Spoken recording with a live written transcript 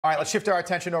All right, let's shift our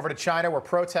attention over to China, where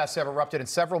protests have erupted in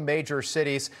several major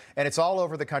cities, and it's all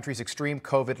over the country's extreme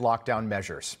COVID lockdown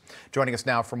measures. Joining us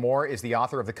now for more is the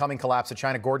author of The Coming Collapse of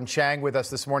China, Gordon Chang, with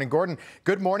us this morning. Gordon,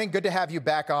 good morning. Good to have you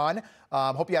back on.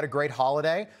 Hope you had a great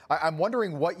holiday. I'm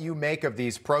wondering what you make of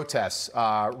these protests.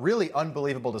 Really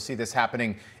unbelievable to see this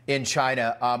happening in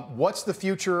China. What's the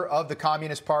future of the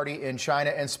Communist Party in China,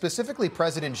 and specifically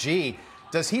President Xi?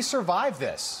 Does he survive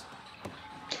this?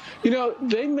 You know,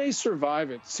 they may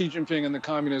survive it, Xi Jinping and the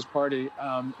Communist Party,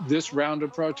 this round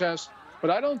of protests,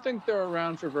 but I don't think they're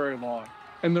around for very long.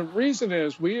 And the reason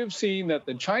is we have seen that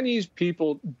the Chinese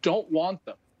people don't want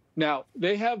them. Now,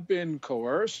 they have been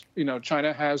coerced. You know,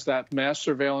 China has that mass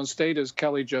surveillance state, as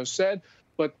Kelly just said.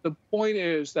 But the point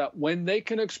is that when they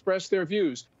can express their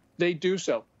views, they do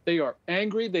so. They are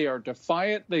angry, they are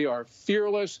defiant, they are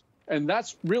fearless. And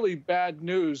that's really bad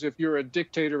news if you're a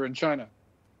dictator in China.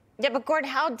 Yeah, but Gordon,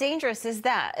 how dangerous is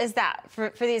that for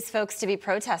these folks to be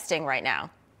protesting right now?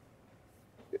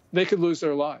 They could lose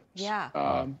their lives.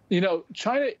 Yeah. You know,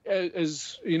 China,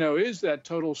 is that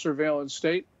total surveillance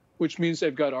state, which means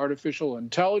they've got artificial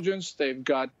intelligence. They've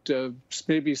got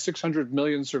maybe 600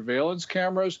 million surveillance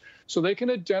cameras, so they can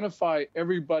identify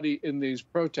everybody in these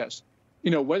protests.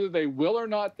 You know, whether they will or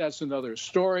not, that's another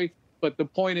story. But the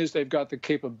point is they've got the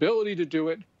capability to do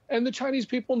it. And the Chinese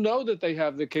people know that they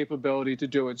have the capability to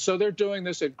do it. So they're doing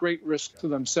this at great risk to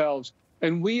themselves.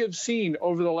 And we have seen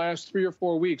over the last 3 or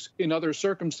 4 weeks in other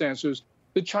circumstances,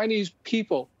 the Chinese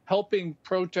people helping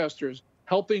protesters,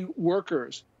 helping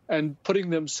workers, and putting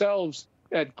themselves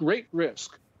at great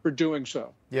risk for doing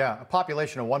so. Yeah, a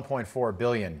population of 1.4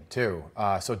 billion, too.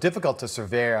 So difficult to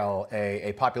surveil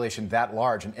a population that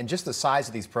large and just the size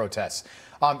of these protests.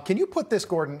 Can you put this,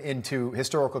 Gordon, into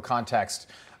historical context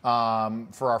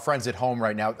for our friends at home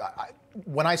right now?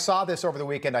 When I saw this over the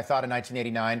weekend, I thought of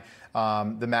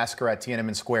 1989, the massacre at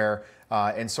Tiananmen Square,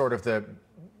 and sort of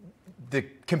the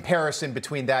comparison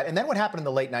between that and then what happened in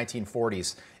the late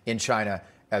 1940s in China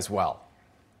as well.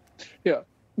 Yeah.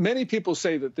 Many people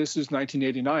say that this is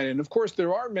 1989, and of course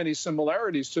there are many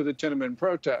similarities to the Tiananmen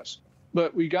protests.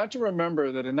 But we got to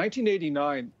remember that in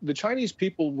 1989, the Chinese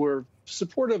people were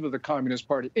supportive of the Communist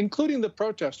Party, including the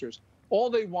protesters. All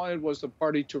they wanted was the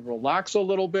party to relax a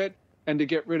little bit and to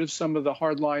get rid of some of the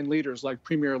hardline leaders like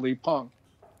Premier Li Peng.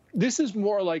 This is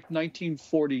more like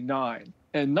 1949.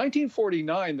 And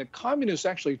 1949, the communists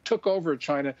actually took over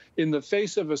China in the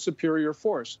face of a superior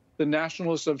force, the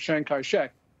nationalists of Chiang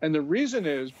Kai-shek. And the reason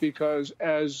is because,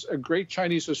 as a great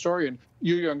Chinese historian,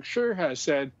 Yu Yongshi has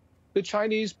said,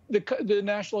 the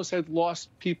nationalists had lost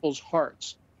people's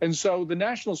hearts. And so the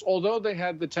nationalists, although they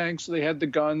had the tanks, they had the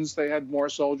guns, they had more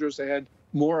soldiers, they had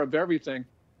more of everything,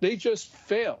 they just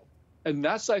failed. And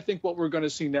that's, I think, what we're going to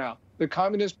see now. The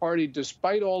Communist Party,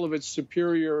 despite all of its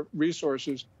superior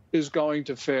resources, is going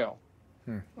to fail.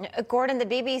 Gordon, the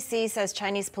BBC says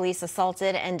Chinese police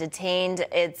assaulted and detained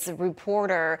its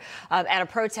reporter at a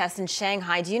protest in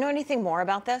Shanghai. Do you know anything more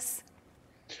about this?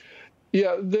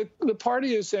 Yeah, the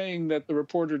party is saying that the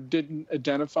reporter didn't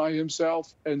identify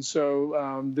himself, and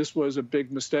so this was a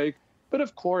big mistake. But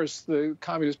of course, the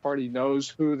Communist Party knows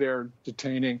who they're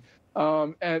detaining.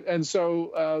 And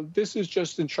so this is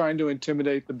just in trying to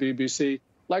intimidate the BBC,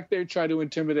 like they try to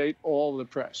intimidate all the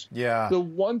press. Yeah. The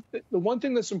one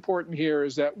thing that's important here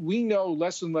is that we know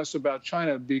less and less about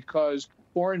China because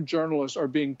foreign journalists are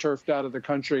being turfed out of the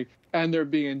country and they're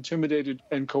being intimidated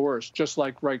and coerced, just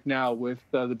like right now with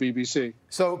the BBC.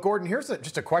 So, Gordon, here's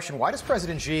just a question. Why does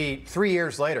President Xi, 3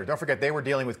 years later, don't forget they were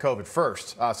dealing with COVID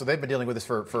first, so they've been dealing with this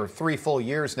for 3 full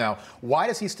years now. Why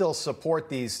does he still support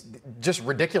these just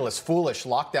ridiculous, foolish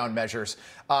lockdown measures?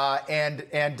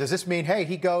 And does this mean, hey,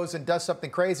 he goes and does something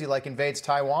crazy like invades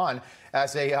Taiwan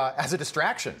as a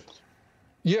distraction?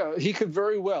 Yeah, he could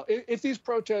very well. If these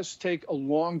protests take a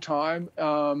long time,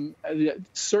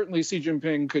 certainly Xi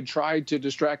Jinping could try to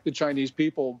distract the Chinese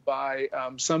people by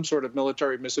some sort of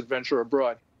military misadventure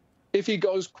abroad. If he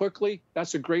goes quickly,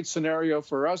 that's a great scenario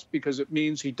for us because it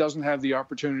means he doesn't have the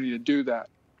opportunity to do that.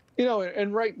 You know,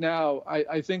 and right now,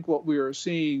 I think what we are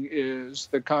seeing is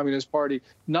the Communist Party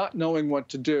not knowing what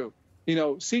to do. You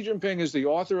know, Xi Jinping is the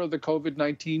author of the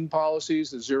COVID-19 policies,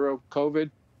 the zero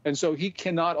COVID. And so he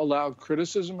cannot allow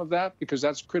criticism of that because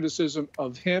that's criticism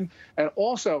of him. And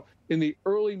also, in the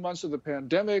early months of the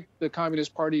pandemic, the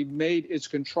Communist Party made its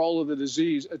control of the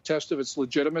disease a test of its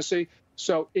legitimacy.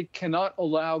 So it cannot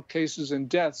allow cases and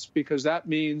deaths because that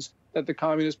means that the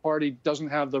Communist Party doesn't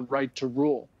have the right to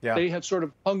rule. Yeah. They have sort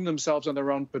of hung themselves on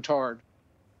their own petard.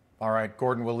 All right,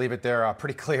 Gordon, we'll leave it there.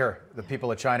 Pretty clear, the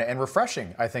people of China, and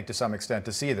refreshing, I think, to some extent,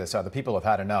 to see this. The people have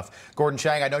had enough. Gordon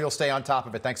Chang, I know you'll stay on top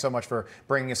of it. Thanks so much for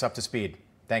bringing us up to speed.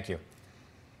 Thank you.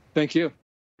 Thank you.